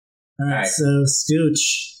All right. So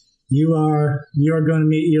Scooch, you are going to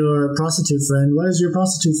meet your prostitute friend. What is your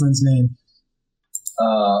prostitute friend's name?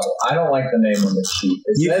 I don't like the name on the sheet.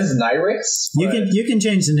 It says Nyrix. You can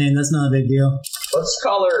change the name. That's not a big deal. Let's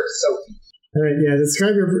call her Sophie. All right. Yeah.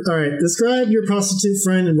 Describe your prostitute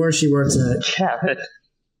friend and where she works at. Kevin.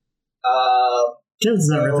 Kevin's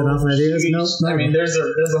not ripping off ideas. No. I mean, there's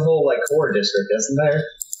a whole like core district, isn't there?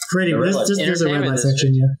 Pretty much. There's a red light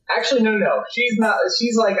section. Yeah. Actually, no. She's not.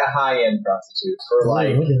 She's like a high end prostitute for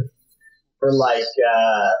like for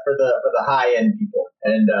the high end people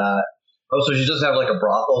and. So she doesn't have like a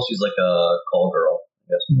brothel. She's like a call girl.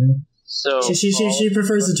 I guess. Yeah. So she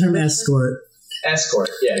prefers the term escort. Escort.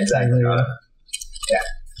 Yeah. Exactly. Yeah.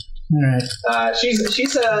 All right. She's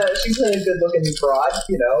a good looking broad,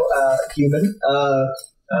 human.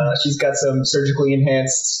 She's got some surgically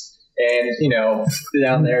enhanced and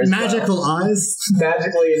down there magical eyes,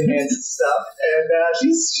 magically enhanced stuff, and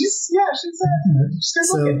she's good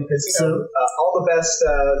looking because all the best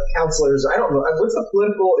counselors. I don't know what's the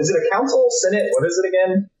political. Is it a council, senate? What is it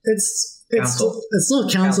again? It's still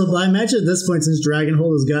council, but I imagine at this point, since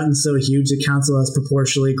Dragonhold has gotten so huge, the council has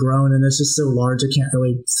proportionally grown, and it's just so large, it can't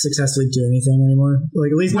really successfully do anything anymore.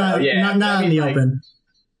 Like at least not in the open.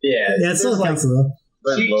 Yeah, it's still a council though.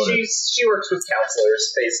 She works with counselors,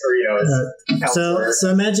 as counselor. So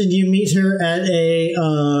imagine you meet her at a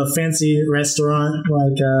fancy restaurant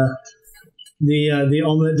like the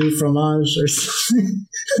Omelette du Fromage or something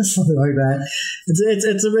like that.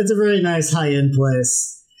 It's a very nice high end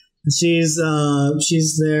place. She's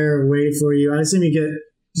there waiting for you. I assume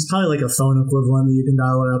she's probably like a phone equivalent that you can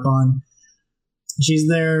dial her up on. She's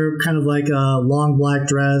there, kind of like a long black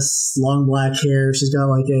dress, long black hair. She's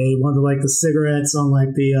got like one of the cigarettes on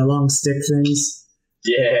like the long stick things.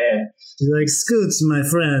 Yeah. She's like, Scooch, my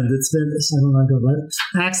friend. It's been, I don't know what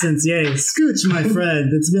accents. Yay, Scooch, my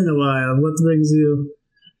friend. It's been a while. What brings you?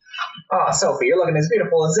 Oh, Sophie, you're looking as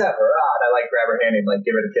beautiful as ever. And I grab her hand and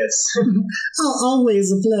give it a kiss.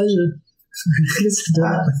 Always a pleasure.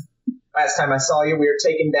 Last time I saw you, we were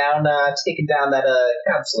taking down that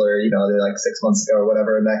counselor, like 6 months ago or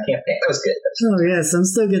whatever in that campaign. That was good. Oh, yes, I'm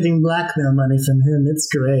still getting blackmail money from him.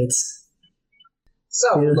 It's great.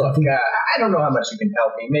 So, look, I don't know how much you can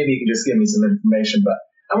help me. Maybe you can just give me some information, but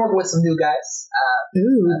I'm working with some new guys. The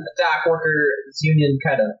dock workers union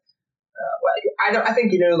kind of, I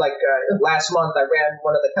think, last month I ran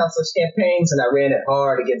one of the counselors' campaigns, and I ran it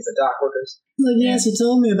hard against the dock workers. Well, yes, you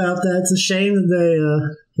told me about that. It's a shame that they,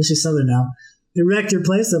 she's Southern now, they wrecked your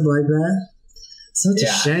place up like that. Such a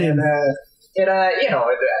shame. My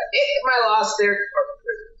loss there,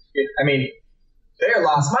 their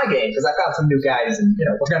loss, my gain, because I found some new guys, and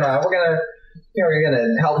we're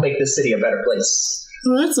gonna help make this city a better place.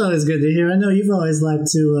 Well, that's always good to hear. I know you've always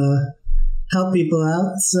liked to help people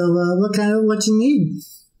out. So, what you need?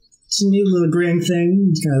 You need a little green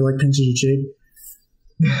thing. Kind of like pinches your cheek.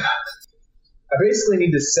 I basically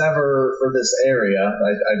need to sever for this area.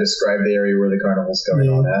 I described the area where the carnival's going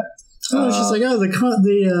on at. Oh, it's just like the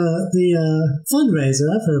fundraiser.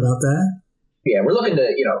 I've heard about that. Yeah, we're looking to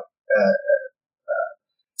take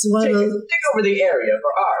over the area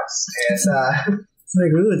for ours, and it's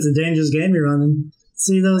like, ooh, it's a dangerous game you're running.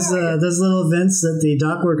 See those little events that the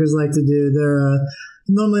dock workers like to do? They're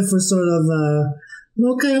normally for sort of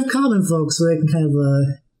kind of common folks, so they can kind of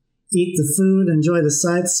eat the food, enjoy the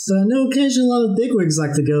sights. But I know occasionally a lot of bigwigs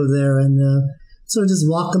like to go there and sort of just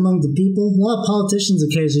walk among the people. A lot of politicians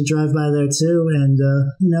occasionally drive by there too, and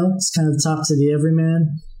just kind of talk to the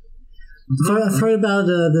everyman. I've heard about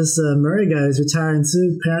this Murray guy who's retiring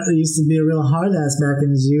too. Apparently used to be a real hard ass back in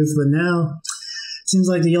his youth, but now it seems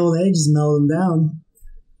like the old age has mellowed him down.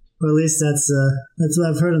 Or at least that's what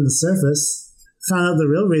I've heard on the surface. Found out the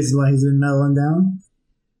real reason why he's been mellowing down.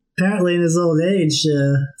 Apparently in his old age,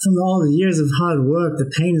 from all the years of hard work, the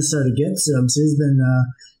pain has started to get to him, so he's been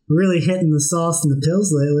really hitting the sauce and the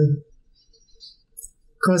pills lately.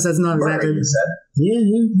 Of course, that's not exactly...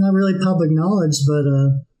 not really public knowledge, but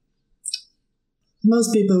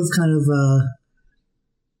most people who've kind of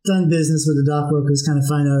done business with the dock workers kind of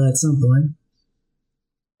find out at some point.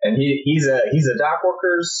 And he's a dock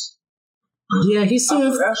workers. Yeah, he's sort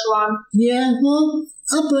upper of echelon. Yeah, well,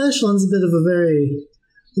 upper echelon's a bit of a very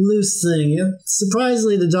loose thing.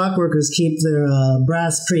 Surprisingly, the dock workers keep their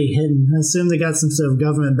brass pretty hidden. I assume they got some sort of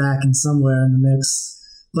government backing somewhere in the mix.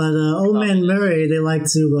 But old man Murray, they like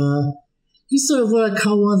to. He's sort of what I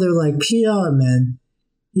call one of their PR men.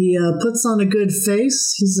 He puts on a good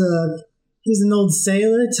face. He's an old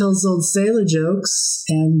sailor, tells old sailor jokes,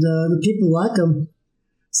 and the people like him.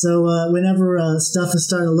 So whenever stuff is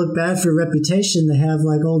starting to look bad for reputation, they have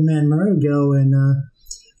old man Murray go and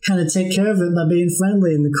kind of take care of it by being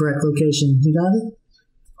friendly in the correct location. You got it?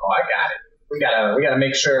 Oh, I got it. We gotta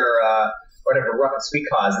make sure whatever ruckus we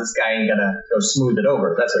cause, this guy ain't gonna go smooth it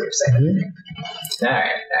over. That's what you're saying. Mm-hmm. All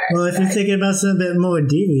right. Well, if you're thinking about something a bit more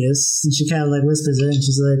devious, and she kind of like whispers in,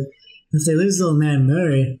 she's like, if they lose little man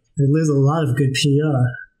Murray, they lose a lot of good PR.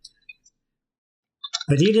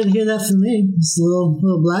 But you didn't hear that from me. This little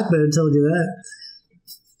blackbird told you that.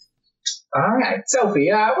 All right, Sophie.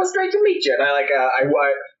 It was great to meet you. And I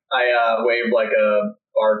wave like a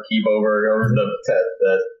barkeep over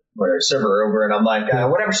the server over, and I'm like,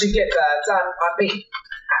 whatever she gets, it's on me.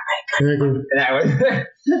 Very good. And I was.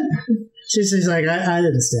 She's like, I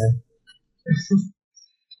understand.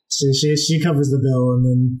 She covers the bill, and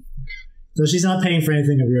then so she's not paying for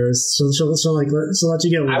anything of yours. She'll let you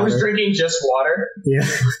get water. I was drinking just water. Yeah.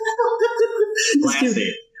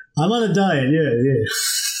 Classy. I'm on a diet. Yeah.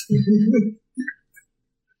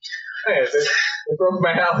 Hey, they broke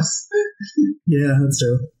my house. Yeah, that's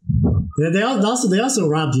true. Yeah, they also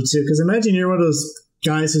robbed you too. Because imagine you're one of those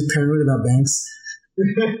guys who's paranoid about banks.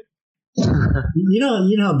 You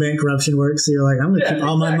know how bank corruption works. So you're like, I'm gonna keep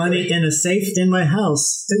all my money in a safe in my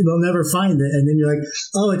house. They'll never find it. And then you're like,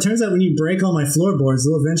 oh, it turns out when you break all my floorboards,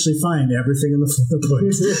 they'll eventually find everything in the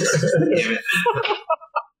floorboards.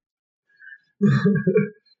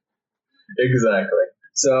 Exactly.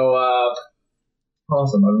 So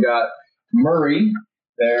awesome. I've got Murray.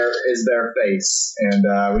 There is their face, and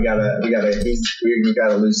we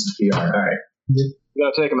gotta lose some PR. All right. You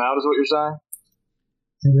gotta take him out, is what you're saying?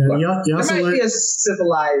 There might be a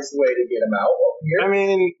civilized way to get him out over here. I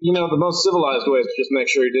mean, the most civilized way is to just make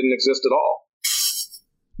sure he didn't exist at all.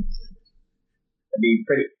 That'd be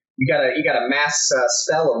pretty. You got a mass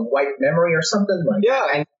spell of white memory or something like. Yeah,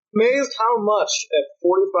 I'm amazed how much at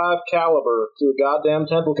 45 caliber to a goddamn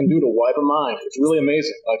temple can do to wipe a mind. It's really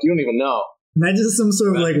amazing. Like, you don't even know. Imagine some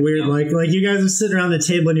sort of like weird, like you guys are sitting around the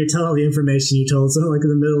table and you're telling all the information you told. So like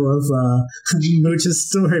in the middle of Mooch's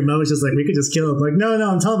story, Mo was just like, we could just kill him. Like, no,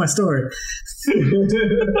 I'm telling my story.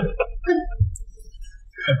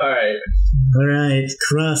 All right,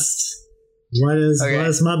 Crust. What is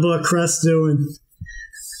my boy Crust doing?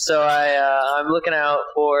 So I'm looking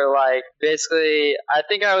out for basically, I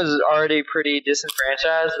think I was already pretty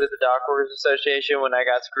disenfranchised with the Dock Workers Association when I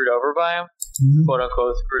got screwed over by them, quote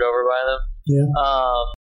unquote screwed over by them. Yeah.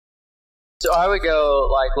 So I would go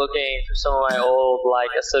looking for some of my old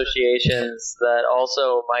associations that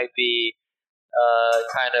also might be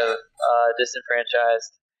kind of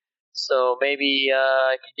disenfranchised. So maybe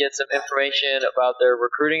I could get some information about their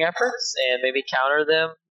recruiting efforts and maybe counter them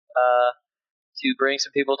to bring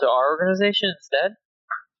some people to our organization instead.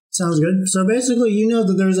 Sounds good. So basically, you know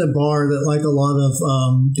that there's a bar that a lot of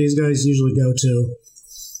these guys usually go to.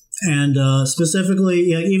 And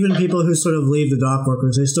specifically, even people who sort of leave the dock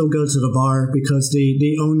workers, they still go to the bar because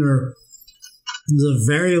the owner is a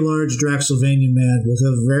very large Draxylvanian man with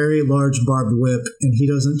a very large barbed whip, and he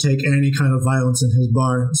doesn't take any kind of violence in his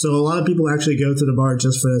bar. So a lot of people actually go to the bar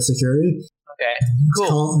just for that security. Okay,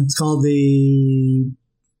 cool. It's called the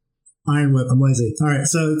Iron Whip. I'm lazy. All right,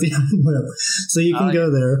 so the Iron Whip. So you can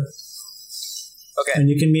go there. Okay. And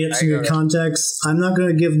you can meet up some of your contacts. I'm not going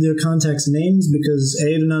to give their contacts names because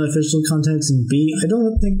A, they're not official contacts, and B, I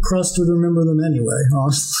don't think Crust would remember them anyway,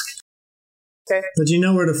 honestly. Okay. But you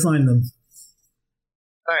know where to find them.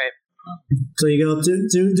 All right. So you go up to,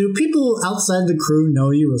 do people outside the crew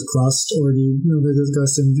know you as Crust, or do you know they just go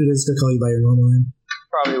call you by your normal name?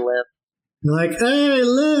 Probably Lim. They're like, hey,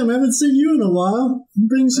 Lim, I haven't seen you in a while. I'm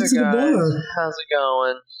bringing you to the bar. How's it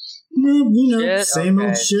going? Well, same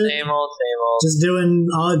old shit. Same old. Just doing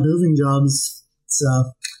odd moving jobs.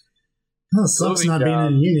 So, it sucks not being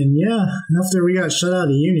in a union. Yeah, after we got shut out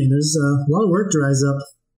of union, there's a lot of work dries up.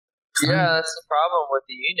 Yeah, that's the problem with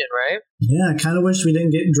the union, right? Yeah, I kind of wish we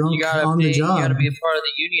didn't get drunk on the job. You got to be a part of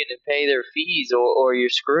the union and pay their fees, or you're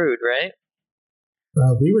screwed, right?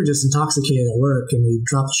 We were just intoxicated at work, and we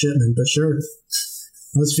dropped shipment. But sure,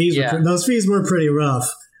 those fees were pretty rough.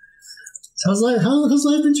 How's life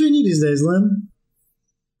been treating you these days, Lim?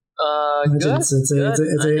 Good.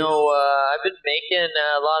 I know I've been making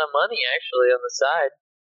a lot of money actually on the side.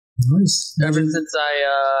 Nice. Ever since I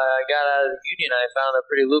got out of the union, I found a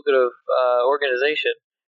pretty lucrative organization.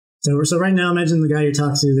 So right now, imagine the guy you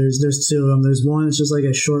talk to. There's two of them. There's one that's just like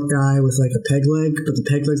a short guy with a peg leg, but the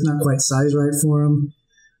peg leg's not quite sized right for him.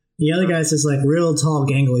 The other guy's this real tall,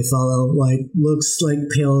 gangly fellow, looks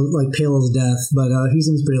pale as death, but he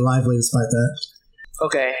seems pretty lively despite that.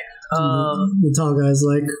 Okay. The tall guy's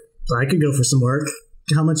like, I could go for some work.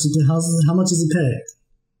 How much does it pay?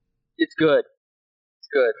 It's good.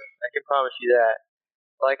 I can promise you that.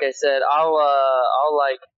 like I said, I'll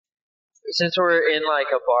like, since we're in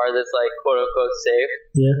like a bar that's like quote unquote safe,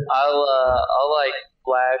 Yeah. I'll like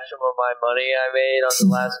flash some of my money I made on the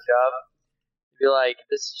last job. Be like,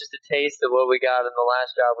 this is just a taste of what we got in the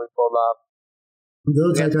last job we pulled off.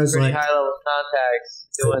 Those We got guys some pretty like, high level contacts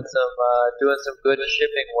doing some good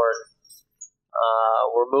shipping work.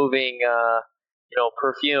 We're moving,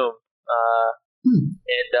 perfume.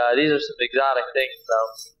 And these are some exotic things, though.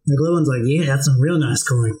 the glue one's like, yeah, that's some real nice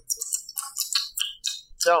coin.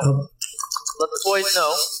 So, let the boys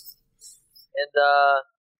know. And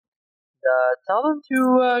tell them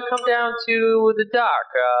to come down to the dock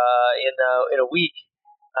in a week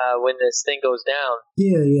when this thing goes down.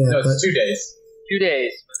 Yeah, No, but it's 2 days. 2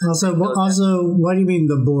 days. also, what do you mean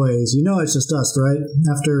the boys? You know it's just us, right?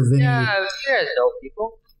 After Vinny. Yeah, you guys know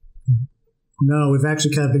people. No, we've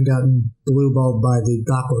actually kind of been gotten blue balled by the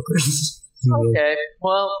dock workers. Okay,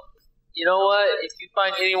 well, you know what? If you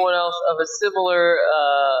find anyone else of a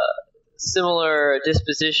similar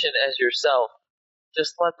disposition as yourself,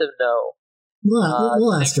 just let them know.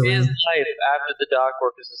 We'll ask There is around. life after the Dock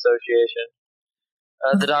Workers Association,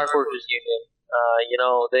 the Dock Workers Union.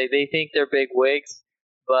 They think they're big wigs,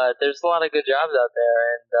 but there's a lot of good jobs out there,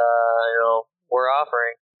 and we're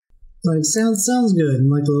offering. Like, sounds good. And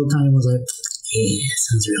like the little tiny one's like, yeah,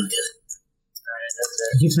 sounds real good. Alright, that's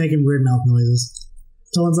it. He keeps making weird mouth noises.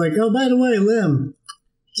 Someone's like, oh, by the way, Lim,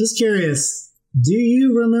 just curious, do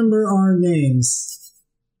you remember our names?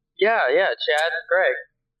 Yeah, Chad and Greg.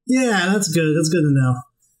 Yeah, that's good. That's good to know.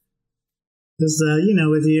 Because,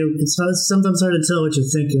 with you, it's sometimes hard to tell what you're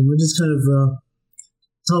thinking. We're just kind of,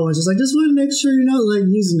 tall ones, just like, just want to make sure you're not, like,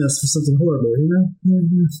 using us for something horrible, you know? Yeah.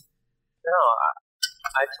 No,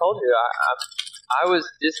 I told you, I was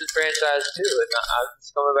disenfranchised too, and I'm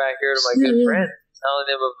just coming back here to my good friend, telling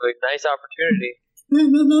them of a nice opportunity.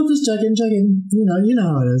 No, just checking. You know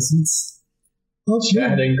how it is. It's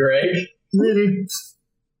Chad and Greg. later.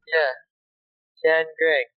 Yeah, Chad and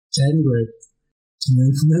Greg. Chad and Greg.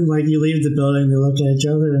 And then, like, you leave the building, they look at each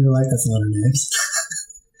other, and they're like, that's not our names.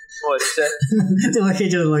 What you said? They look at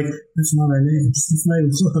each other like, that's not our names. It's not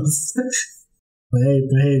even close. But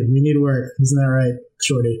hey, we need work. Isn't that right,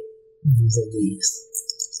 Shorty? And he's like, yes.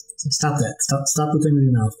 It's like, stop that. Stop the thing with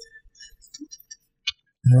your mouth.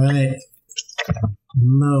 All right.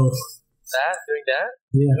 Mo. Doing that?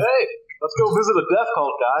 Yeah. Hey, let's go visit a death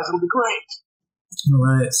cult, guys. It'll be great. All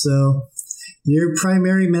right. So your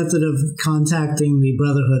primary method of contacting the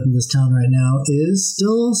Brotherhood in this town right now is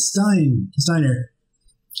still Steiner.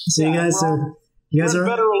 So you guys are in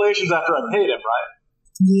better relations after I paid him, right?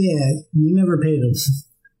 Yeah, you never paid him.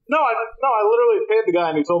 No, I literally paid the guy,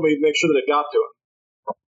 and he told me to make sure that it got to him.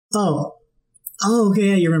 Oh, okay,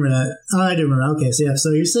 yeah, you remember that. Oh, I do remember. Okay,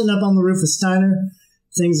 so you're sitting up on the roof with Steiner.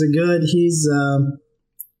 Things are good. He's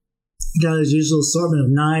got his usual assortment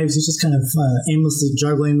of knives. He's just kind of aimlessly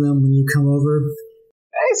juggling them when you come over.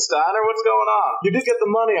 Hey, Steiner, what's going on? You did get the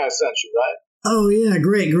money I sent you, right? Oh, yeah,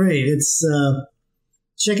 great. It's,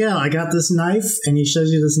 check it out. I got this knife, and he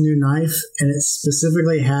shows you this new knife, and it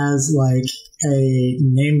specifically has, like, a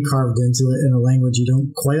name carved into it in a language you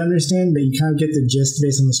don't quite understand, but you kind of get the gist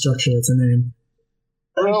based on the structure. It's a name.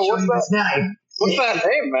 Bro, what's that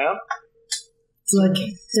name, man? It's like,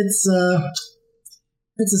 it's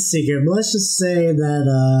a secret, but let's just say that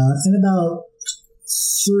in about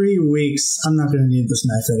 3 weeks, I'm not going to need this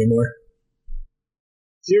knife anymore.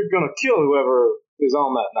 You're going to kill whoever is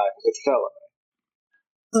on that knife, is what you're telling me.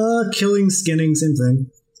 Killing, skinning, same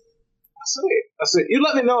thing. I see. You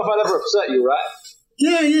let me know if I'd ever upset you, right?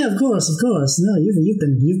 Yeah, of course. No, you've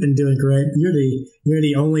been doing great. You're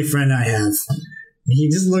the only friend I have. He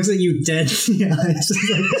just looks at you dead in the eyes.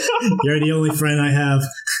 Like, you're the only friend I have.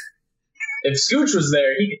 If Scooch was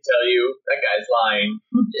there, he could tell you that guy's lying.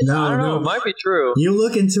 I don't know. It might be true. You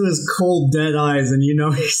look into his cold, dead eyes, and you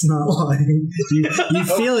know he's not lying. You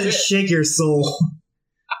feel it shake your soul.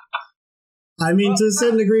 I mean, to a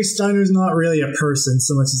certain degree, Steiner's not really a person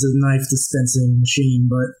so much as a knife dispensing machine,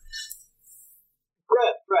 but...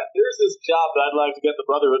 Brett, there's this job that I'd like to get the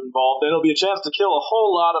Brotherhood involved in. It'll be a chance to kill a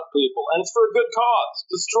whole lot of people, and it's for a good cause,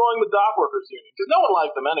 destroying the Dock Workers Union, because no one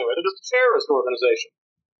liked them anyway. They're just a terrorist organization.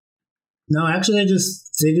 No, actually, they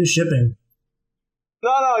do shipping.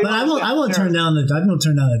 No. But I won't turn down a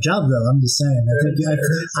job, though. I'm just saying.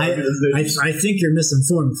 I think you're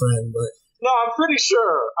misinformed, friend, but... No, I'm pretty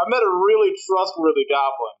sure. I met a really trustworthy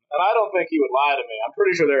goblin, and I don't think he would lie to me. I'm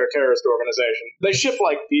pretty sure they're a terrorist organization. They ship,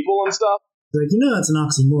 like, people and stuff. Like, that's an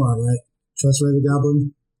oxymoron, right? Trustworthy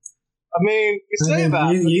goblin? I mean, you say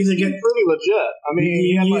that. You either get pretty legit. I mean,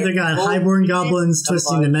 you either got highborn goblins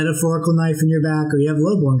twisting a metaphorical knife in your back, or you have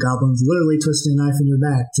lowborn goblins literally twisting a knife in your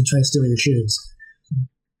back to try to steal your shoes.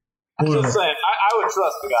 I'm just saying, I would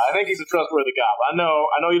trust the guy. I think he's a trustworthy goblin.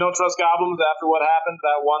 I know you don't trust goblins after what happened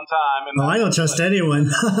that one time. No, I don't trust anyone.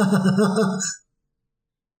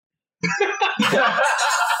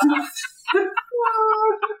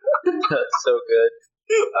 That's so good.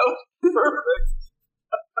 That was perfect.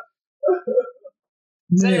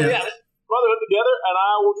 So yeah, Brotherhood together, and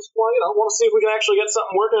I will just want to see if we can actually get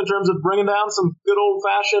something working in terms of bringing down some good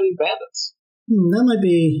old-fashioned bandits. That might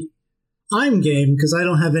be... I'm game, because I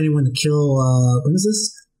don't have anyone to kill... when is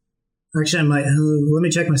this? Actually, I might... let me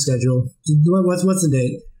check my schedule. What's the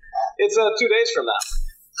date? It's 2 days from now.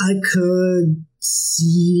 I could...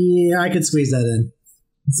 Yeah, I could squeeze that in.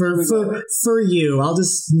 For you, I'll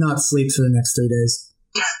just not sleep for the next 3 days.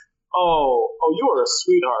 Oh, you are a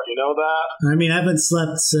sweetheart, you know that? I mean, I haven't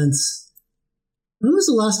slept since... When was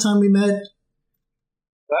the last time we met?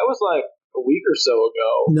 That was like a week or so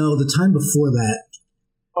ago. No, the time before that.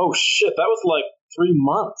 Oh shit, that was like 3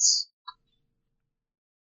 months.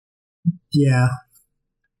 Yeah.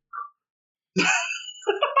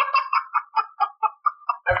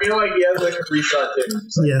 I feel like he has like a free shot too.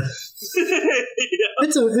 Yeah. Yeah.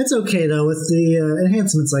 It's okay though, with the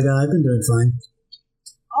enhancements I got, I've been doing fine.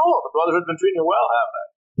 Oh, the Brotherhood's been treating you well, have they?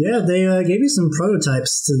 Yeah, they gave you some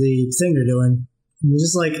prototypes to the thing they're doing. And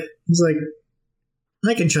he's like,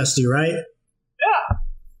 I can trust you, right? Yeah.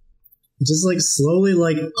 He just like slowly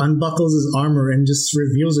like unbuckles his armor and just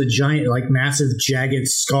reveals a giant, like massive, jagged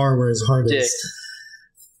scar where his heart is.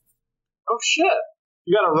 Oh shit!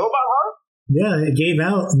 You got a robot heart? Yeah, it gave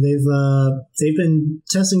out, and they've been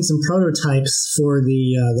testing some prototypes for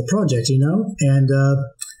the project, and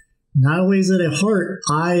not only is it a heart,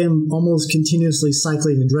 I am almost continuously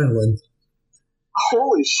cycling adrenaline.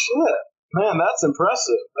 Holy shit! Man, that's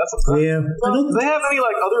impressive. Yeah. Do they have any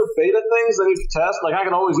like other beta things they need to test? Like I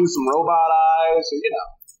can always use some robot eyes,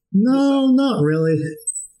 No, not really.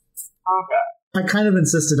 Okay. I kind of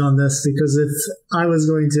insisted on this because if I was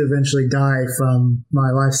going to eventually die from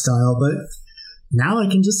my lifestyle, but now I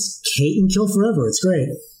can just hate and kill forever. It's great.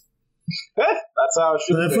 That's how it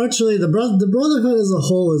should be. But unfortunately, the Brotherhood as a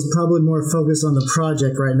whole is probably more focused on the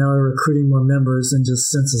project right now, recruiting more members than just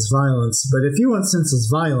senseless violence. But if you want senseless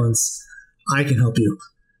violence, I can help you.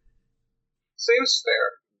 Seems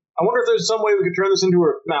fair. I wonder if there's some way we could turn this into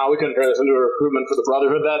we couldn't turn this into a recruitment for the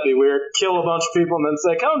Brotherhood. That'd be weird. Kill a bunch of people and then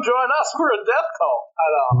say, come join us. We're a death cult. I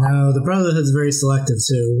don't know. No, the Brotherhood's very selective,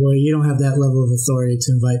 too. Well, you don't have that level of authority to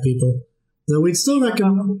invite people. Though we'd still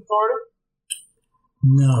recommend...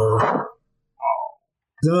 No.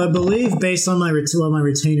 Though I believe, based on what my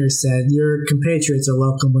retainers said, your compatriots are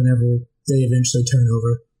welcome whenever they eventually turn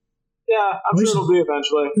over. Yeah, I'm sure it'll be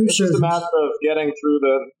eventually. It's just a matter of getting through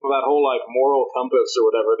that whole like moral compass or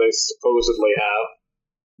whatever they supposedly have.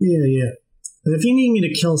 Yeah. But if you need me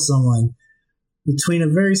to kill someone between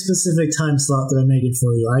a very specific time slot that I make it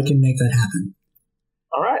for you, I can make that happen.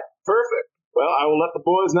 All right, perfect. Well, I will let the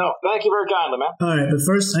boys know. Thank you very kindly, man. All right, but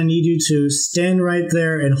first I need you to stand right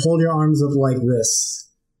there and hold your arms up like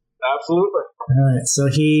this. Absolutely. All right,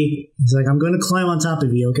 so he's like, I'm going to climb on top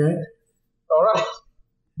of you, okay? All right.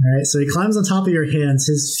 All right, so he climbs on top of your hands.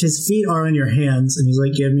 His feet are in your hands, and he's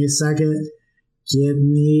like, give me a second. Give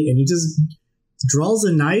me... And he just draws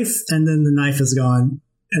a knife, and then the knife is gone.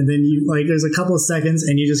 And then there's a couple of seconds,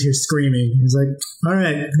 and you just hear screaming. He's like, all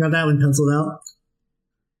right, got that one penciled out.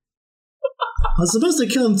 I was supposed to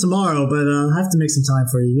kill him tomorrow, but I have to make some time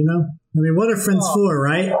for you, I mean, what are friends for,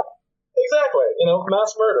 right? Exactly.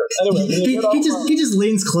 Mass murder. Anyway, he just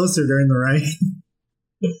leans closer during the ride.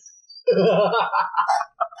 All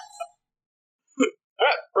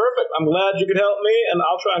right, perfect. I'm glad you could help me, and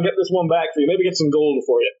I'll try and get this one back for you. Maybe get some gold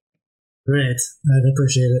for you. Great. I'd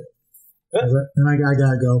appreciate it. Yeah. And I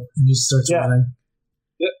gotta go. And he starts running.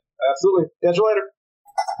 Yep, absolutely. Catch you later.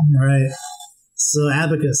 All right. So,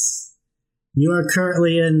 Abacus, you are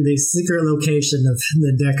currently in the secret location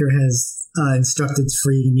that Decker has instructed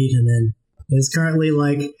for you to meet him in. It is currently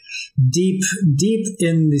deep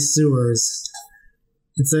in the sewers.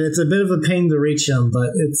 It's a bit of a pain to reach him, but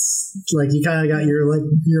it's like you kind of got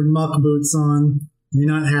your muck boots on.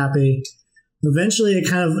 You're not happy. Eventually,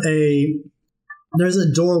 there's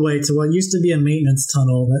a doorway to what used to be a maintenance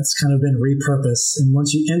tunnel that's kind of been repurposed. And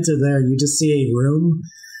once you enter there, you just see a room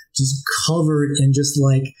just covered in just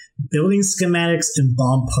building schematics and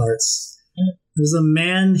bomb parts. There's a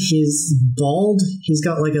man, he's bald. He's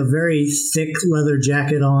got a very thick leather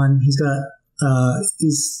jacket on.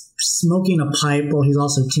 He's smoking a pipe while he's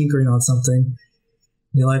also tinkering on something.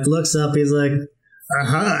 He like looks up. He's like,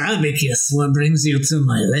 "Aha, Abacus, what brings you to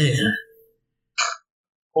my lair?"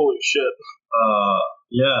 Holy shit.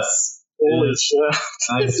 Yes. Holy shit.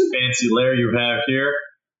 Nice fancy lair you have here.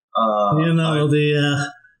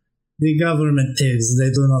 The government pigs, they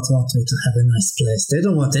do not want me to have a nice place. They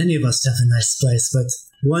don't want any of us to have a nice place, but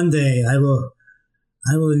one day I will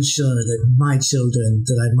ensure that my children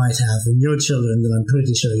that I might have, and your children that I'm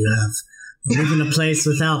pretty sure you have, live in a place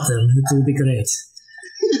without them. It will be great.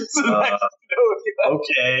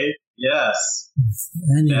 Okay, yes.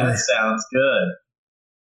 Anyway. That sounds good.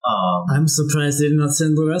 I'm surprised they did not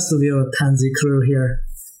send the rest of your pansy crew here.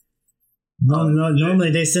 Normally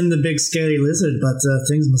they send the big scary lizard, but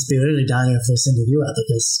things must be really dire if they send you,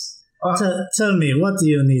 Abacus. Tell me, what do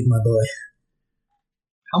you need, my boy?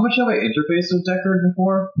 How much have I interfaced with Deckard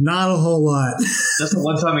before? Not a whole lot. Just the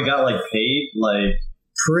one time I got paid,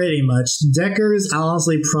 Pretty much. Deckard is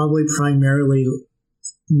honestly probably primarily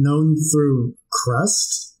known through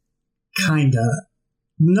Crust. Kinda.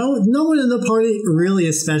 No one in the party really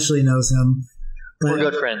especially knows him. We're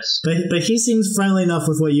good friends. But he seems friendly enough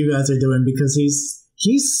with what you guys are doing because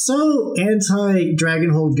he's so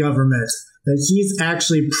anti-Dragonhold government that he's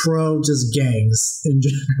actually pro just gangs in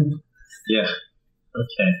general. Yeah.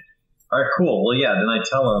 Okay. Alright, cool. Well, yeah, then I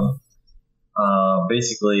tell him,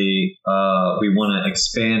 basically, we want to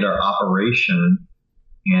expand our operation,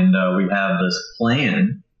 and we have this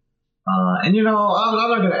plan. And, I'm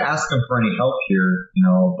not going to ask him for any help here,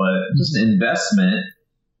 but just an investment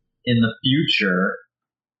in the future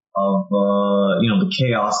of, the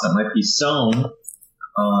chaos that might be sown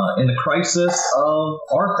in the crisis of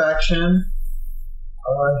our faction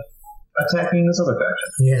attacking this other faction.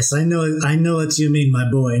 Yes, I know what you mean, my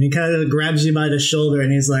boy. And he kind of grabs you by the shoulder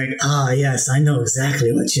and he's like, yes, I know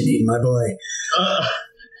exactly what you need, my boy.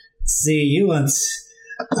 See,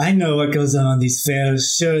 I know what goes on these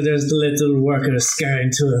fairs. Sure, there's the little workers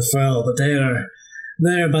scurrying to and fro, but they're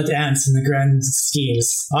but ants in the grand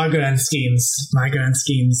schemes. Our grand schemes. My grand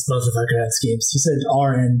schemes. Both of our grand schemes. He said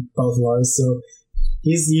R in both of ours, so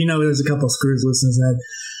he's, there's a couple screws loose in his head.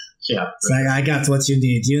 Yeah. It's like, I got what you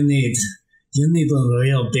need. You need a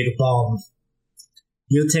real big bomb.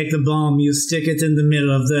 You take the bomb, you stick it in the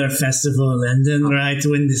middle of their festival, and then right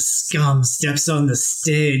when the scum steps on the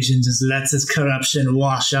stage and just lets his corruption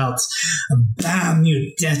wash out, and bam,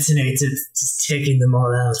 you detonate it, just taking them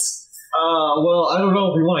all out. Well, I don't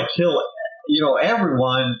know if we want to kill,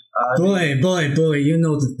 everyone. Boy, you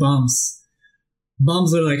know that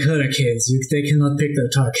bombs are like hurricanes. They cannot pick their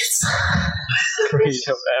targets.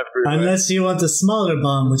 Unless you want a smaller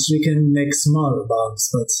bomb, which we can make smaller bombs,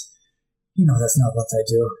 but that's not what I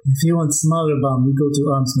do. If you want smaller bomb, you go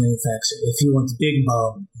to arms manufacturer. If you want big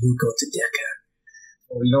bomb, you go to Deckard.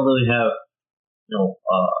 Well, we don't really have,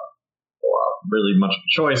 really much of a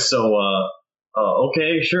choice, so,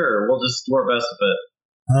 okay, sure, we'll just do our best with it.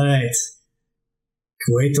 Alright.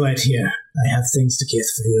 Wait right here. I have things to get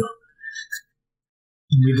for you.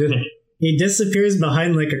 He disappears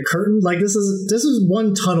behind a curtain. This is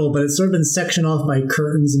one tunnel, but it's sort of been sectioned off by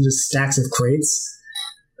curtains and just stacks of crates.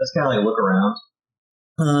 Let's kind of look around.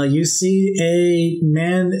 You see a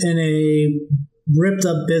man in a ripped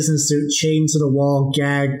up business suit chained to the wall,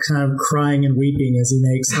 gagged, kind of crying and weeping as he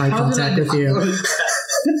makes eye contact with you.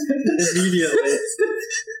 Immediately.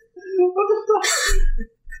 What the fuck?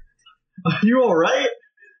 Are you alright?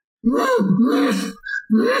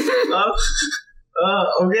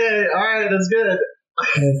 Okay, alright, that's good.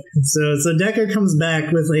 So Deckard comes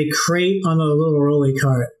back with a crate on a little rolly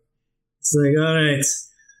cart. It's like, alright,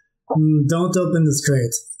 don't open this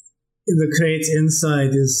crate. The crate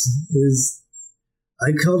inside is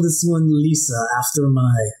I call this one Lisa after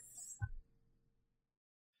my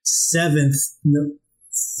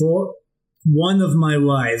one of my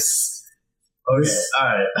wives. Okay,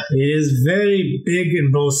 alright. It is very big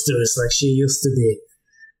and boisterous like she used to be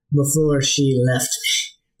before she left me,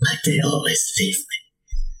 like they always leave me.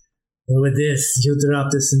 But with this, you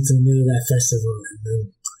drop this into the middle of that festival,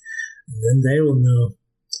 and then they will know.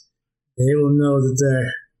 They will know that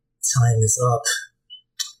their time is up.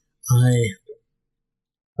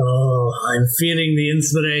 I'm feeling the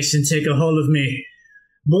inspiration take a hold of me.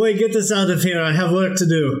 Boy, get this out of here. I have work to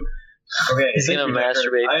do. Okay, he's gonna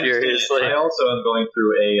masturbate furiously. I also am going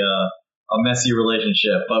through a messy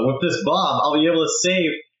relationship, but with this bomb, I'll be able to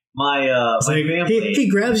save my family. He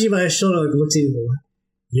grabs you by the shoulder, looks at you.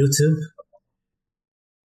 You too?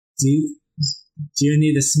 Do you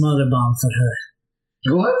need a smaller bomb for her?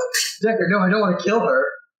 What? Deckard, no, I don't want to kill her.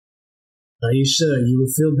 Are you sure? You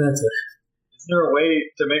will feel better. Is there a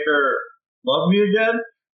way to make her love me again?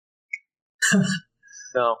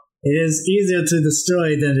 No. It is easier to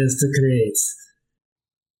destroy than it is to create.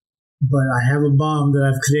 But I have a bomb that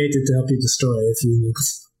I've created to help you destroy if you need.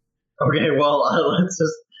 Okay, well, let's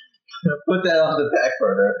just put that on the back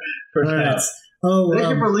burner for now. Right. Oh, Thank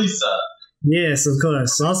you for Lisa. Yes, of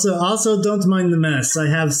course. Also, don't mind the mess. I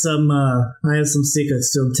have some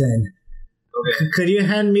secrets to obtain. Okay. Could you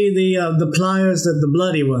hand me the pliers, the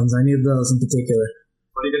bloody ones? I need those in particular.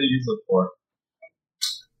 What are you going to use them for?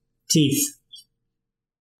 Teeth.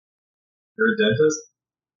 You're a dentist?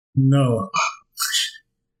 No.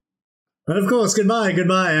 But of course, goodbye.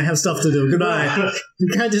 I have stuff to do. Goodbye. You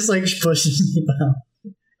can't just push me out.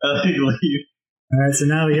 Leave. All right, so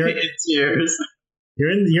now you're in tears.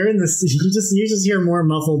 You're in this. You just hear more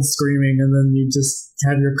muffled screaming, and then you just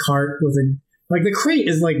have your cart with the crate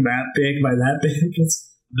is that big by that big. I'm just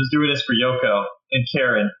doing this for Yoko and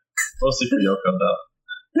Karen, mostly for Yoko though.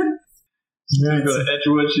 She's gonna go to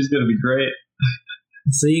Edgewood. She's gonna be great.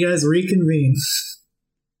 So you guys reconvene.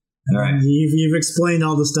 All right. You've explained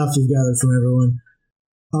all the stuff you've gathered from everyone.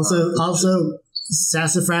 Also,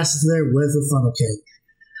 Sassafras is there with a funnel cake.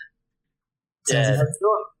 Yeah.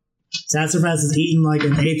 Sassafras is eating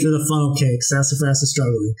an eighth of the funnel cake. Sassafras is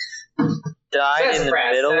struggling. Died in the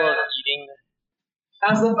middle of eating.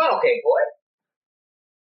 How's the funnel cake, boy?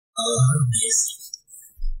 Oh, amazing.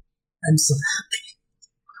 I'm so happy.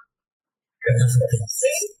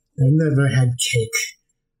 I've never had cake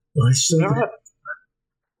or sugar.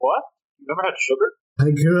 What? You never had sugar? I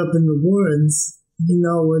grew up in the Warrens.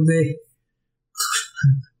 When they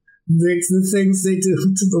make the things they do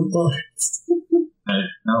to the Warrens.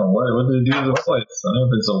 No, what did they do to the place? I don't know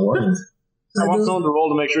if it's a Warrens. I want someone to roll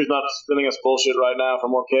to make sure he's not spinning us bullshit right now for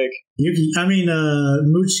more cake.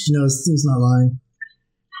 Mooch knows he's not lying.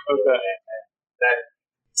 Okay.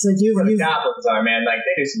 It's like where the goblins are, man. They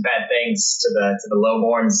do some bad things to the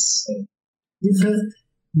lowborns. You've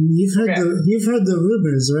heard the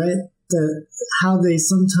rumors, right? That how they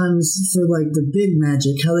sometimes for the big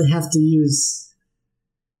magic, how they have to use.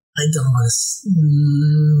 I don't want to.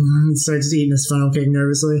 He starts eating his funnel cake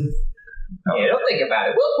nervously. Yeah, don't think about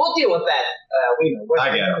it. We'll deal with that.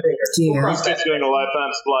 I get it. Yeah. He's just getting a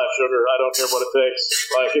lifetime supply of sugar. I don't care what it takes.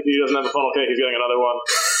 If he doesn't have a funnel cake, he's getting another one.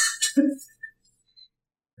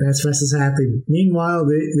 Sassafras is happy. Meanwhile,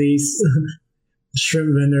 these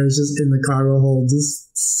shrimp vendors just in the cargo hold, just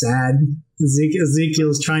sad.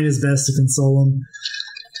 Ezekiel's trying his best to console him.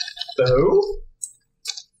 The who?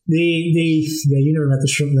 You never met the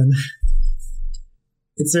shrimp vendor.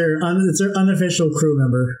 It's their unofficial crew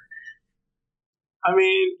member.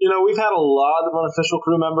 We've had a lot of unofficial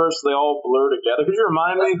crew members, so they all blur together. Could you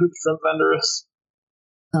remind me who the shrimp vendor is?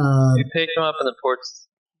 We picked him up in the ports.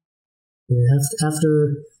 Yeah,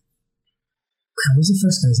 after. What was the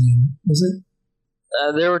first guy's name? Was it?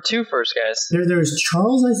 There were two first guys. There was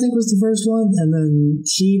Charles, I think, was the first one, and then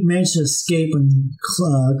he managed to escape when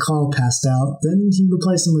Carl passed out. Then he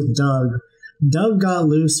replaced him with Doug. Doug got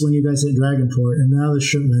loose when you guys hit Dragonport, and now the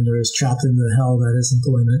shrimp vendor is trapped in the hell that is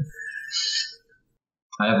employment.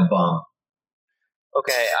 I have a bomb.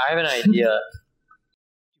 Okay, I have an idea.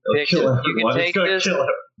 You can take this.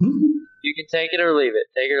 You can take it or leave it.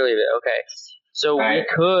 Take it or leave it. Okay. So we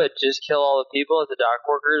could just kill all the people at the dock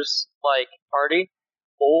workers party,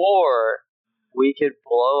 or we could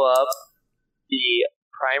blow up the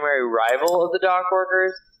primary rival of the dock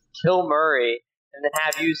workers, kill Murray, and then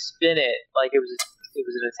have you spin it like it was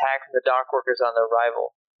an attack from the dock workers on the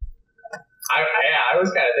rival. I was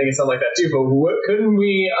kind of thinking something like that too. But couldn't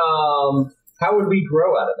we? How would we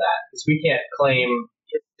grow out of that? Because we can't claim.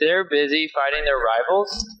 If they're busy fighting their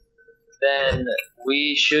rivals, then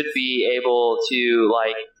we should be able to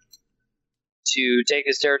take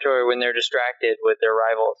this territory when they're distracted with their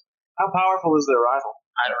rivals. How powerful is their rival?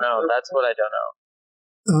 I don't know. That's what I don't know.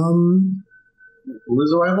 Who is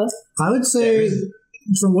the rival? I would say,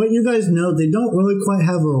 from what you guys know, they don't really quite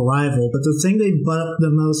have a rival, but the thing they butt up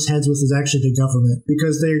the most heads with is actually the government,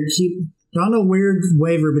 because they're on a weird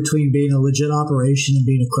waver between being a legit operation and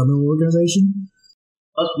being a criminal organization.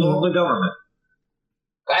 Let's blow up the government.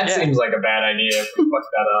 That seems like a bad idea if we fuck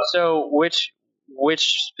that up. So, which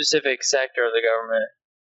specific sector of the government?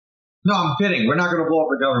 No, I'm kidding. We're not going to blow up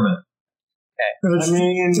the government. Okay.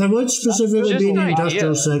 So which specifically being the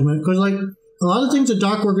industrial segment? Because a lot of things the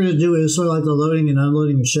dock workers do is sort of the loading and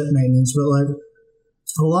unloading of ship maintenance, but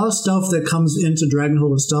a lot of stuff that comes into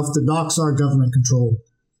Dragonhold and stuff, the docks are government controlled.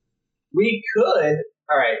 We could.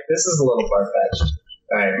 All right, this is a little far-fetched.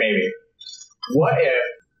 All right, maybe. What if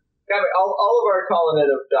all of our calling it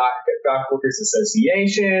a dock workers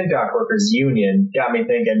association, dock workers union got me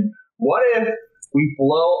thinking, what if we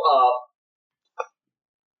blow up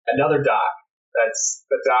another dock that's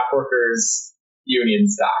the dock workers union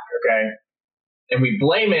stock, okay? And we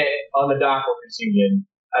blame it on the dock workers union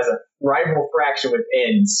as a rival fraction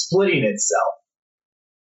within splitting itself.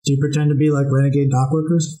 Do you pretend to be like renegade dock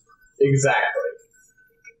workers? Exactly.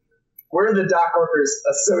 We're the dock workers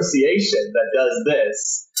association that does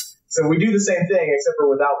this. So we do the same thing, except for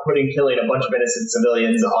without killing a bunch of innocent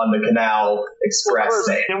civilians on the Canal Express.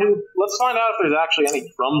 Let's find out if there's actually any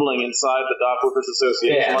grumbling inside the Dock Workers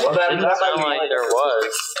Association. Yeah, well, it doesn't sound like there was.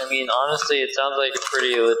 I mean, honestly, it sounds like a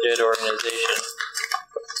pretty legit organization,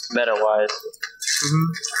 meta-wise. Mm-hmm.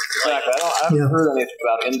 Exactly. I haven't heard anything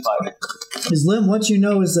about infighting. Is Lim, what you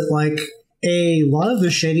know is that, like, a lot of the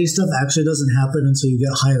shady stuff actually doesn't happen until you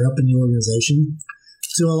get higher up in the organization.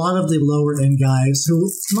 So a lot of the lower end guys, who,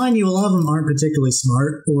 mind you, a lot of them aren't particularly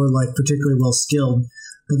smart or like particularly well skilled,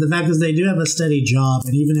 but the fact is they do have a steady job,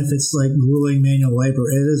 and even if it's like grueling manual labor,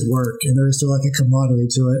 it is work, and there is still like a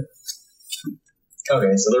camaraderie to it.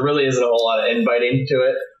 Okay, so there really isn't a whole lot of infighting to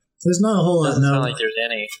it. There's not a whole lot. Doesn't No, sound like there's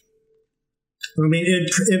any. I mean,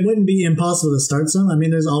 it wouldn't be impossible to start some. I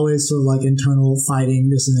mean, there's always sort of like internal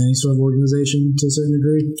fighting just in any sort of organization to a certain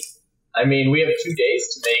degree. I mean, we have 2 days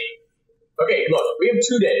to make. Okay, look, we have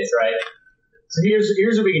 2 days, right? So here's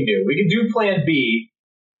what we can do. We can do Plan B.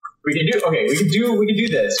 We can do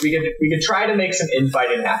this. We could try to make some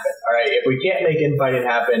infighting happen. All right. If we can't make infighting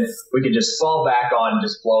happen, we can just fall back on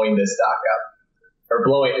just blowing this dock up or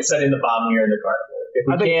setting the bomb here in the carnival. If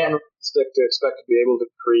we can't, realistic to expect to be able to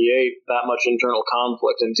create that much internal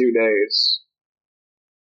conflict in 2 days.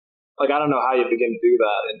 Like, I don't know how you begin to do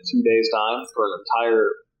that in 2 days' time for an entire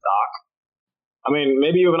dock. I mean,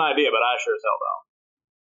 maybe you have an idea, but I sure as hell don't.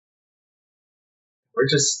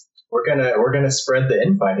 we're gonna spread the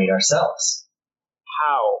infighting ourselves.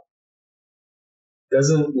 How?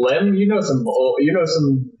 Doesn't Lem? You know some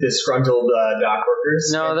disgruntled dock workers.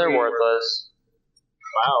 No, they're worthless.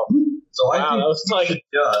 Wow. So I think that was like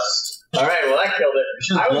just. All right, well that killed it.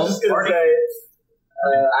 I was just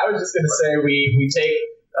gonna say we take.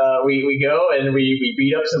 We go and we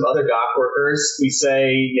beat up some other dock workers. We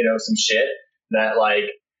say some shit that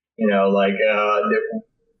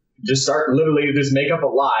just make up a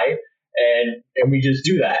lie and we just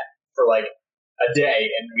do that for like a day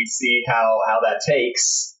and we see how that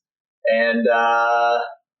takes and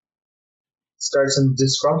start some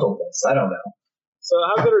disgruntledness. I don't know. So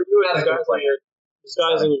how good are you at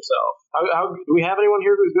disguising yourself? How do we have anyone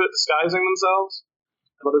here who's good at disguising themselves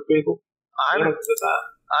and other people?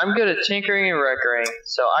 I'm good at tinkering and wreckering,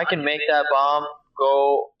 so I can make that bomb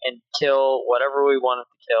go and kill whatever we want it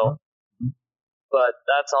to kill. But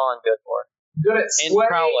that's all I'm good for. Good at and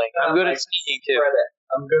prowling. I'm good at sneaking too.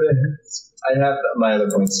 I'm good at. I have my other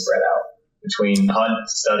points spread out between hunt,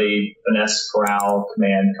 study, finesse, prowl,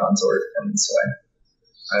 command, consort, and sway.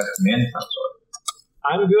 I have command consort.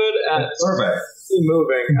 I'm good at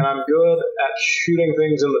moving, and I'm good at shooting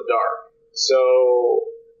things in the dark. So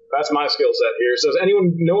that's my skill set here. So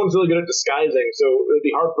no one's really good at disguising, so it'd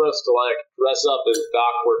be hard for us to dress up as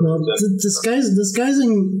dock workers. Well,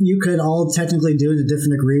 disguising you could all technically do to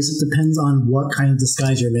different degrees. It depends on what kind of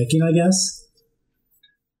disguise you're making, I guess.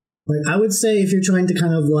 Like, I would say if you're trying to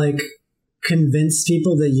kind of convince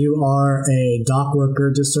people that you are a dock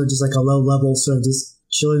worker, just like a low level, so just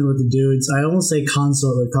chilling with the dudes, I almost say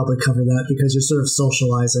consort would probably cover that because you're sort of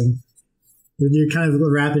socializing. You're kind of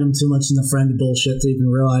wrapping them too much in the friend bullshit to even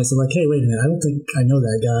realize they're like, hey, wait a minute, I don't think I know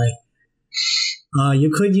that guy.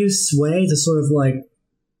 You could use sway to sort of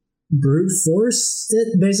brute force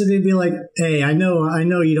it. Basically be like, hey, I know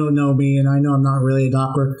you don't know me, and I know I'm not really a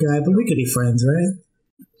dock work guy, but we could be friends, right?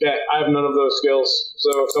 Yeah, I have none of those skills,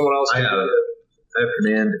 so if someone else I have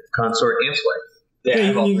command, consort, and sway. Yeah, I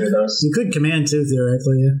have all three of those. You could command too,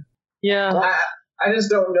 theoretically. Yeah. I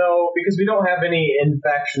just don't know because we don't have any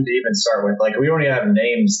infection to even start with. We don't even have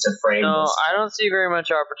names to frame No, this. I don't see very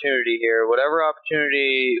much opportunity here. Whatever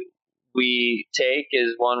opportunity we take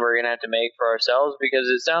is one we're going to have to make for ourselves because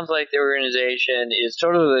it sounds like the organization is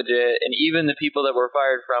totally legit, and even the people that were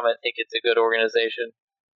fired from it think it's a good organization.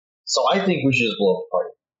 So I think we should just blow up the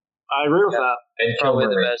party. I agree with that. And Probably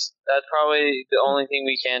the best. That's probably the only thing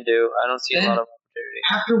we can do. I don't see a lot of opportunity.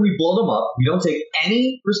 After we blow them up, we don't take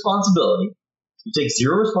any responsibility. We take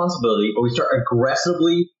zero responsibility, but we start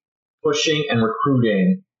aggressively pushing and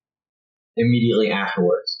recruiting immediately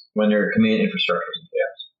afterwards when their command infrastructure is in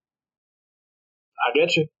chaos. I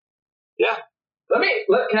get you. Yeah.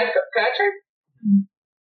 Can I try?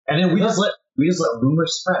 And then we just let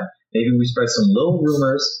rumors spread. Maybe we spread some little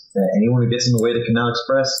rumors that anyone who gets in the way of the Canal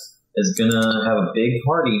Express is gonna have a big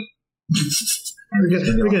party. We're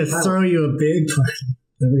gonna throw you a big party.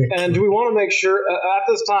 And do we want to make sure, at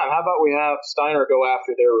this time, how about we have Steiner go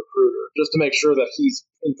after their recruiter, just to make sure that he's,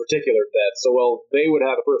 in particular, dead. So, they would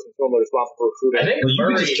have a person formally responsible for recruiting. I think you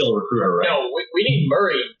Murray, can just kill a recruiter, right? No, we need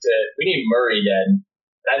Murray dead.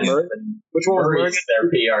 That's Murray? Which one was Murray's their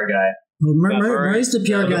PR guy. Well, Murray's the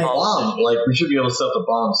PR guy. Bomb. Like, we should be able to set up the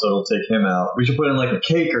bomb so it'll take him out. We should put in like a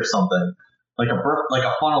cake or something, like a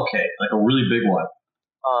funnel cake, like a really big one.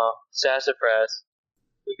 Sassafras.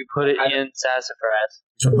 We could put it in sassafras.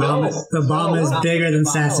 The bomb is bigger than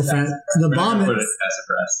sassafras. The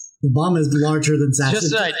bomb is larger than sassafras.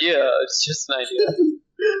 Just an idea. It's just an idea.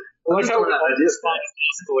 I like how we're not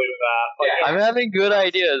responsibly to that. I'm having good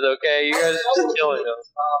ideas, okay? You guys are just killing them.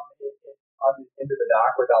 Into the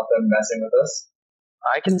dock without them messing with us.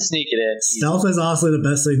 I can sneak it in. Stealth is also the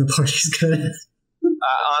best thing the party's good at.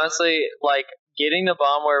 Honestly, getting the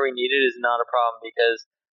bomb where we need it is not a problem because,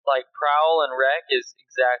 Prowl and Wreck is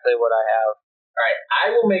exactly what I have. All right, I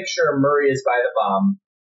will make sure Murray is by the bomb.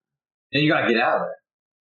 Then you gotta get out of there.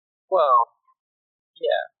 Well,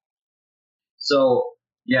 yeah. So,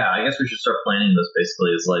 I guess we should start planning this.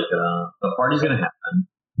 Basically, is the party's gonna happen.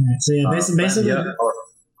 Yeah, so basically.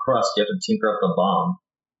 Crust, you have to tinker up the bomb.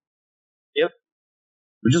 Yep.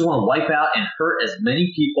 We just want to wipe out and hurt as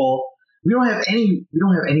many people. We don't have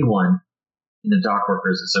anyone in the Dock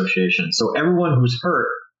Workers Association. So everyone who's hurt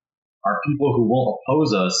are people who won't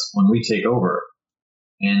oppose us when we take over.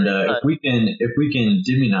 And if we can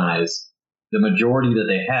demonize the majority that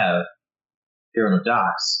they have here in the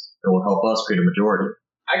docks, it will help us create a majority.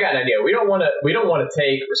 I got an idea. We don't want to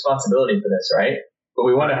take responsibility for this, right? But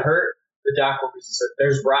we want to hurt the Dock Workers.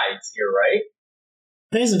 There's rides here, right?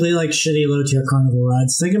 Basically, like shitty low-tier carnival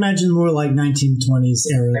rides. Imagine more like 1920s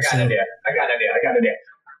era. I got an idea.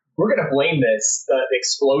 We're going to blame the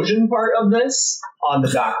explosion part of this on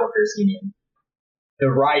the Dock Workers Union.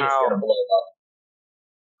 The ride is going to blow up.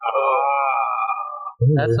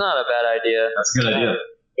 That's not a bad idea. That's a good idea.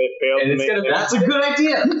 That's a good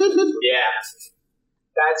idea. Yeah.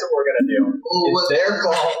 That's what we're going to do. It's their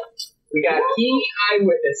fault. We got key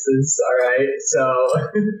eyewitnesses, all right?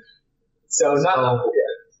 So not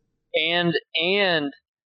and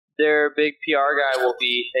their big PR guy will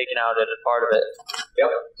be taken out as a part of it. Yep.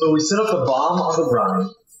 So we set up the bomb on the ride.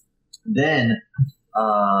 Then,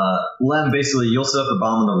 Lem, basically, you'll set up the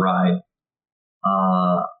bomb on the ride.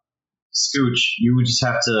 Scooch, you would just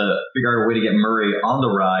have to figure out a way to get Murray on the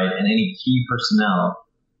ride and any key personnel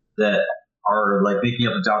that are making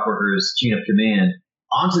up the Dock Workers chain of command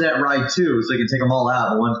onto that ride too, so you can take them all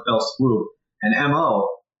out in one fell swoop. And MO,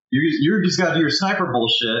 you just got to do your sniper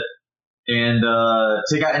bullshit and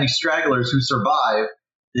take out any stragglers who survive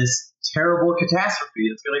this terrible catastrophe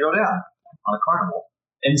that's going to go down on a carnival.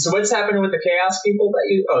 And so what's happening with the Chaos people that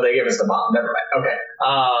you... Oh, they gave us the bomb. Never mind. Okay.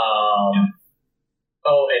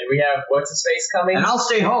 Oh, and we have what's-his-face coming? And I'll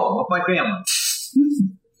stay home with my family.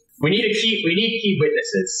 We need key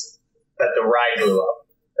witnesses that the ride blew up.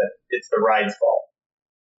 That it's the ride's fault.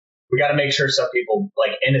 We got to make sure some people,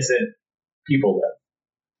 innocent people, live.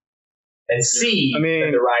 And see that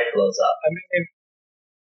the ride blows up.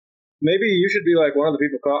 Maybe you should be one of the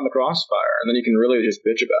people caught in the crossfire, and then you can really just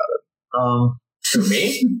bitch about it. To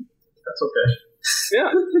me? That's okay. Yeah.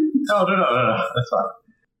 No. That's fine.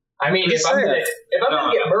 If I'm gonna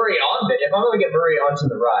get Murray onto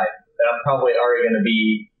the ride, then I'm probably already gonna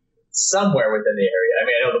be somewhere within the area. I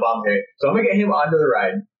know the bomb's here, so I'm gonna get him onto the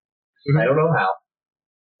ride. Mm-hmm. I don't know how.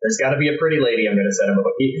 There's got to be a pretty lady I'm gonna set him up.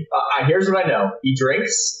 Here's what I know: he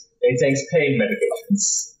drinks and he takes pain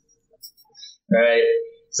medications. All right,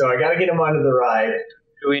 so I gotta get him onto the ride.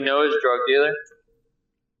 Do we know his drug dealer?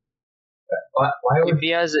 Why if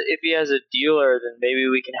he has a dealer, then maybe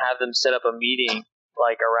we can have them set up a meeting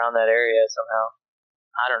around that area somehow.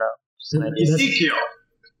 I don't know. Just an idea.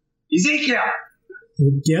 Ezekiel.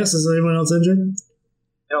 Yes. Is anyone else injured?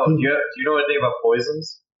 No. Do you know anything about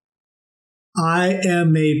poisons? I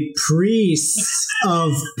am a priest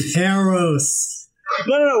of Peros.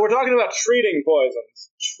 No. We're talking about treating poisons.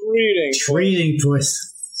 Treating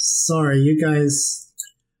poisons. Sorry, you guys.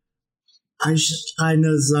 I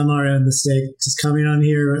know I'm already a mistake. Just coming on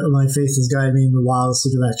here, my faith has guided me in the wildest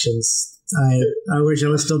of directions. I wish I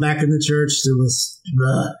was still back in the church. It was.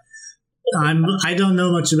 I don't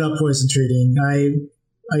know much about poison treating.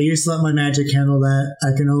 I used to let my magic handle that.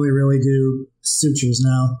 I can only really do sutures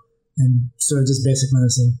now and sort of just basic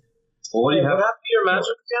medicine. Well, what do you have? What happened to your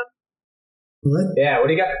magic again? What? Yeah, what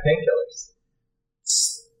do you got for painkillers?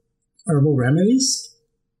 Herbal remedies?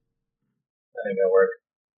 That ain't gonna work.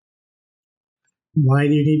 Why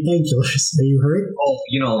do you need painkillers? Are you hurt? Oh,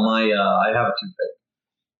 I have a toothache.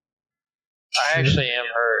 I actually am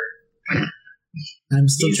hurt. I'm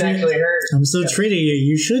still He's actually hurt. I'm still treating you.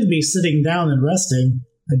 You should be sitting down and resting.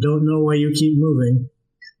 I don't know why you keep moving.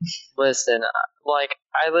 Listen, like,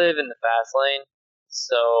 I live in the fast lane,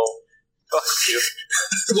 so fuck you.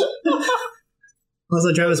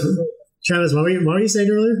 Also, Travis, what were you saying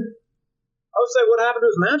earlier? I would say, what happened to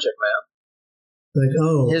his magic, man? Like,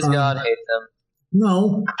 oh, His god hates him.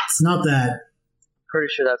 No, it's not that. Pretty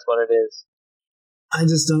sure that's what it is. I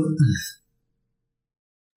just don't.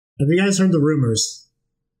 Have you guys heard the rumors?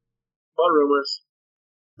 What rumors?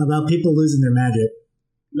 About people losing their magic?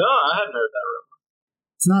 No, I hadn't heard that rumor.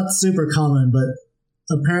 It's not super common, but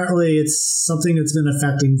apparently it's something that's been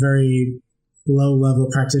affecting very low-level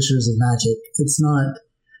practitioners of magic. It's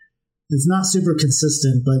not super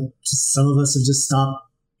consistent, but just some of us have just stopped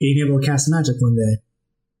being able to cast magic one day.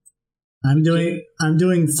 I'm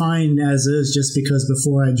doing fine as is, just because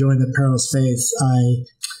before I joined the Perilous Faith,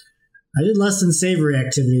 I did less than savory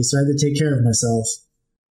activities, so I had to take care of myself.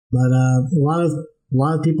 But a lot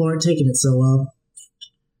of people aren't taking it so well.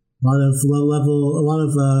 A lot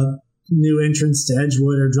of new entrants to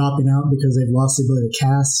Edgewood are dropping out because they've lost the ability to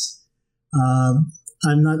cast.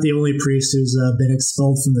 I'm not the only priest who's been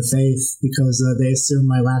expelled from the faith because they assume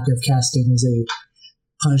my lack of casting is a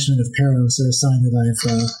punishment of Perilous, or a sign that I've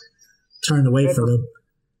turned away from them.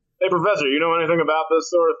 Hey, Professor, you know anything about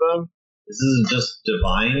this sort of thing? This isn't just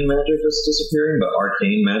divine magic that's disappearing, but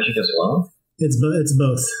arcane magic as well? It's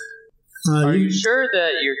both. Are you sure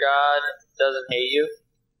that your god doesn't hate you?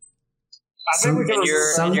 I think And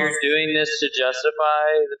you're doing this to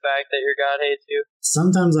justify the fact that your god hates you?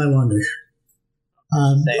 Sometimes I wonder.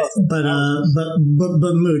 But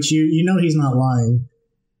Mooch, you know he's not lying.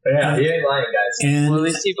 Yeah, he ain't lying, guys. And, well, at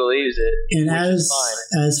least he believes it. And as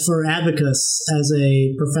for Abacus, as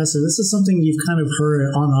a professor, this is something you've kind of heard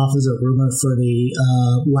on off as a rumor for the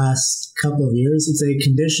last couple of years. It's a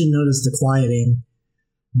condition known as disquieting.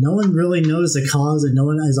 No one really knows the cause, and no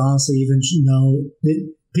one has honestly even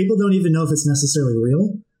people don't even know if it's necessarily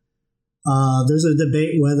real. There's a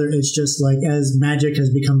debate whether it's just like, as magic has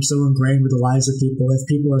become so ingrained with the lives of people, if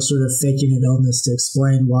people are sort of faking an illness to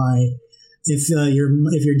explain why. If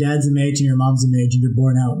your dad's a mage and your mom's a mage and you're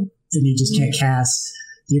born out and you just can't cast,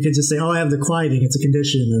 you can just say, "Oh, I have the quieting; it's a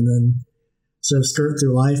condition," and then sort of skirt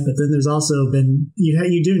through life. But then there's also been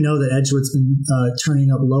you do know that Edgewood's been turning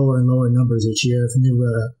up lower and lower numbers each year of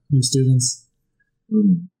new students.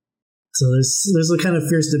 So there's a kind of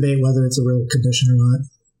fierce debate whether it's a real condition or not.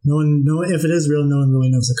 If it is real, no one really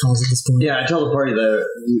knows the cause at this point. Yeah, I tell the party that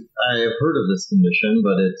I have heard of this condition,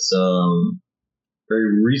 but it's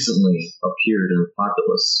very recently appeared in the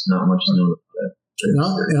populace. Not much known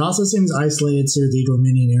about it. It also seems isolated to the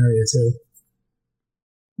Dominion area, too.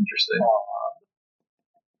 Interesting.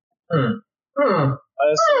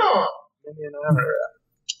 Dominion area.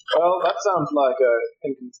 Well, that sounds like an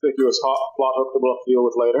inconspicuous plot hook that we'll have to deal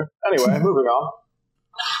with later. Anyway, moving on.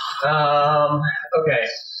 Okay.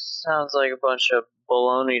 Sounds like a bunch of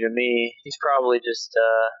baloney to me. He's probably just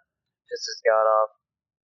pissed his god off.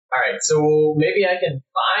 Alright, so maybe I can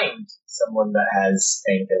find someone that has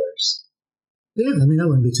painkillers. Yeah, I mean,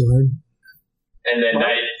 that wouldn't be too hard. And then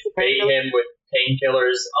I bait him with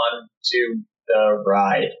painkillers onto the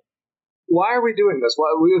ride. Why are we doing this?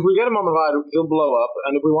 If we get him on the ride, he'll blow up,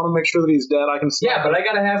 and if we want to make sure that he's dead, I can snap. Yeah, but I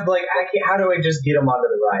gotta have, how do I just get him onto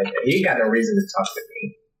the ride? He ain't got no reason to talk to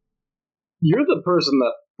me. You're the person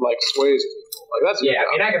that, sways people. That's your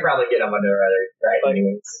job. I mean, I could probably get him onto the ride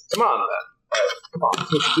anyways. Come on, man. Come on,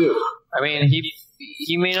 that's what you do. I mean,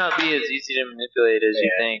 he may not be as easy to manipulate as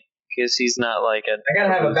you think, because he's not like a... I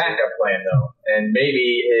gotta have a backup plan, though. And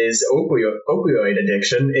maybe his opioid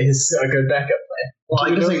addiction is a good backup plan. Well, I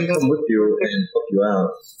guess I can come with you and help you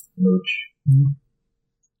out, Mooch.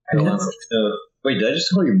 I don't know. Wait, did I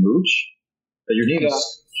just call you Mooch? Your name is...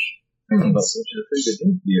 Mooch is a pretty good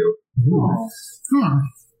name for you.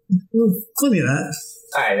 Look at that.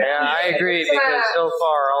 Right, yeah, I agree, because so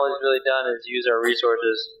far all he's really done is use our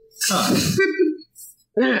resources.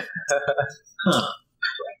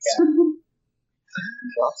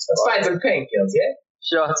 Let's find some painkillers, yeah?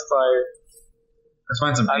 Shots fired. Let's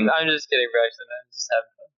find some painkillers. I'm just kidding, Braxton. I'm just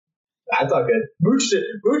having fun. That's all good. Mooch.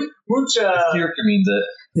 His character means it.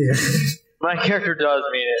 Yeah. My character does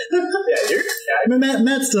mean it.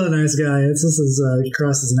 Matt's still a nice guy. It's just he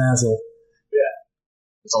crosses an asshole. Yeah.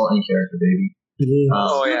 It's all any character, baby.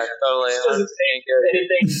 Oh, yeah, totally.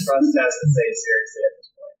 Anything Rust has to say seriously at this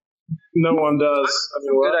point. No one does.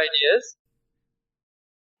 Good ideas.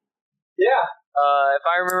 Yeah. If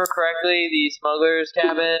I remember correctly, the smuggler's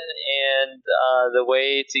cabin and and the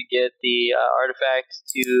way to get the artifact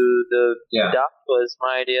to the dock was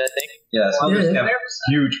my idea, I think. Yeah, so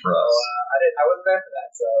huge for us. I wasn't there for that,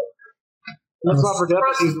 so. Let's not forget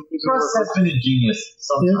Cross has been ingenious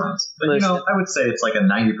sometimes. But, I would say it's like a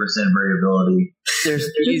 90% variability. There's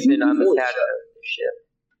reason I'm the captain of the ship.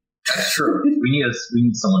 That's true. We need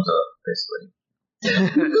someone to, basically.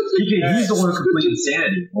 He's the one who completed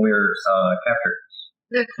insanity when we were captured.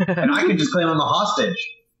 And I can just claim I'm a hostage.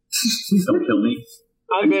 Please don't kill me.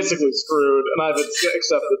 I'm basically screwed, and I've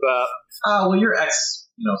accepted that. Well, you're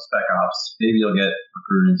Spec Ops. Maybe you'll get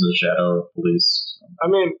recruited into the Shadow Police. I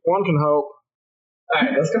mean, one can hope.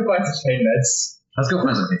 Alright, let's go find some pain meds. Shouldn't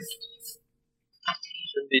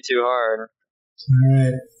be too hard.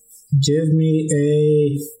 Alright. Give me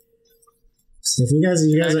a... So if you guys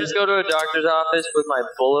Can I just go to a doctor's office with my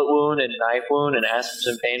bullet wound and knife wound and ask for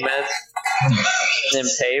some pain meds? And then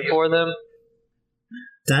pay for them?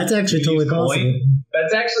 That's actually totally possible.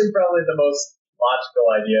 That's actually probably the most logical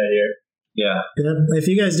idea here. Yeah. If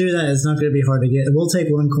you guys do that, it's not going to be hard to get. We'll take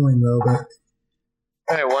 1 coin, though. But...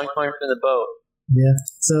 Alright, 1 coin from the boat. Yeah.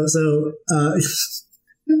 So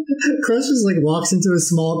Crush just walks into a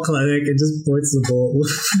small clinic and just points the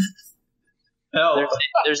bullet. Oh.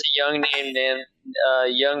 There's a young man named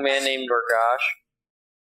Gorgash.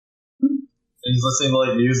 He's listening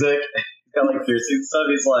to music. He's got piercing stuff.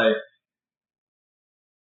 He's like,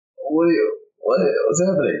 what's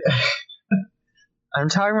happening? I'm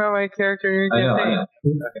talking about my character. I know. Okay.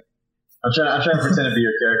 I'm trying to pretend to be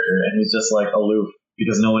your character, and he's just aloof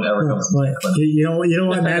because no one ever comes to the clinic. You don't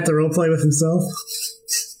want Matt to roleplay with himself?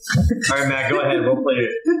 All right, Matt, go ahead. We'll play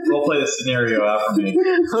the scenario out for me.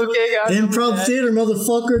 Okay, guys. Improv theater,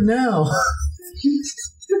 motherfucker, now.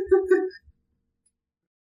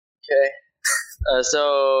 Okay.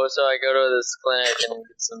 So I go to this clinic and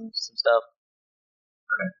get some stuff.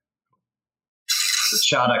 Okay. The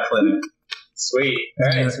Shada Clinic. Sweet. All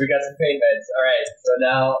right, so we got some pain meds. All right, so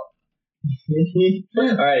now.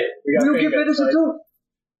 All right, we got pain meds.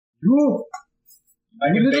 I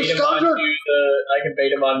can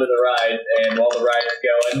bait him onto the ride, and while the ride is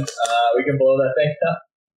going, we can blow that thing up.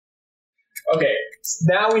 Okay,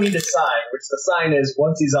 now we need a sign, which the sign is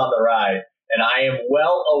once he's on the ride, and I am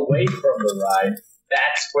well away from the ride,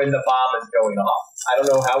 that's when the bomb is going off. I don't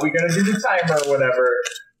know how we're going to do the timer or whatever,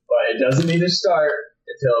 but it doesn't need to start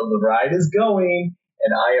until the ride is going,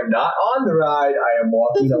 and I am not on the ride, I am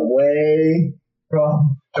walking away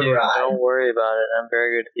from the ride. Don't worry about it, I'm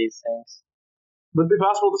very good at these things. Would it be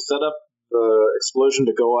possible to set up the explosion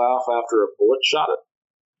to go off after a bullet shot it?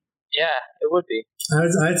 Yeah, it would be.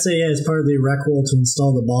 I'd say, as part of the rec roll to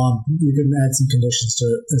install the bomb, you can add some conditions to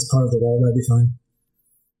it as part of the roll. That'd be fine.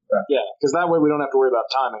 Yeah, because that way we don't have to worry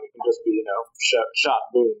about timing. It can just be, shot,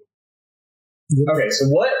 boom. Yep. Okay, so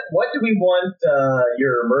what do we want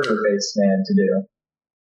your murder-based man to do?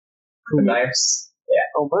 The knives? Yeah.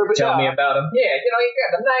 Oh, murder. Tell me about him. Yeah, you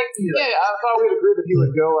got the knife. Yeah, I thought we'd agree that he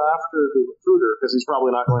would go after the recruiter because he's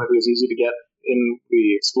probably not going to be as easy to get in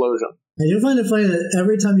the explosion. I do find it funny that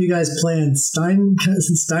every time you guys plan,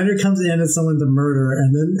 Steiner comes in as someone to murder,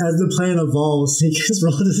 and then as the plan evolves, he gets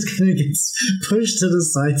pushed to the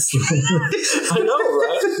side slowly. I know,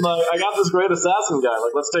 right? I got this great assassin guy.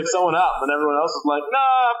 Let's take someone out. And then everyone else is like,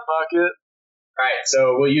 nah, fuck it. All right,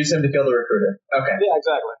 so we'll use him to kill the recruiter. Okay. Yeah,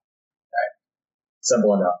 exactly. All right.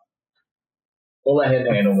 Simple enough. We'll let him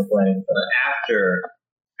handle the planning.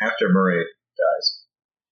 After Murray dies.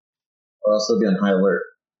 Or else he'll be on high alert.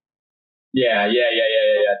 Yeah.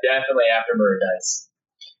 Definitely after Murray dies.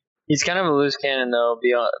 He's kind of a loose cannon, though.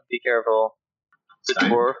 Be careful. The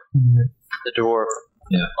dwarf.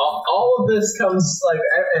 Yeah. All of this comes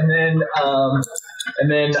and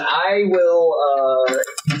then I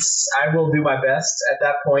will do my best at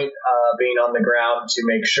that point, being on the ground to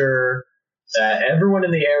make sure that everyone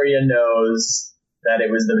in the area knows that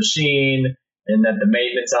it was the machine and that the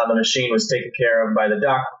maintenance on the machine was taken care of by the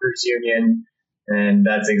Dock Workers Union, and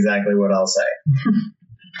that's exactly what I'll say.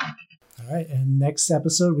 All right, and next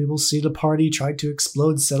episode we will see the party try to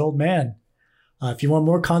explode said old man. If you want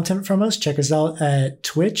more content from us, check us out at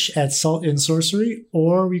Twitch at Salt and Sorcery,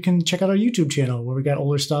 or you can check out our YouTube channel where we got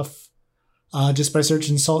older stuff just by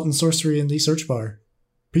searching Salt and Sorcery in the search bar.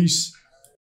 Peace.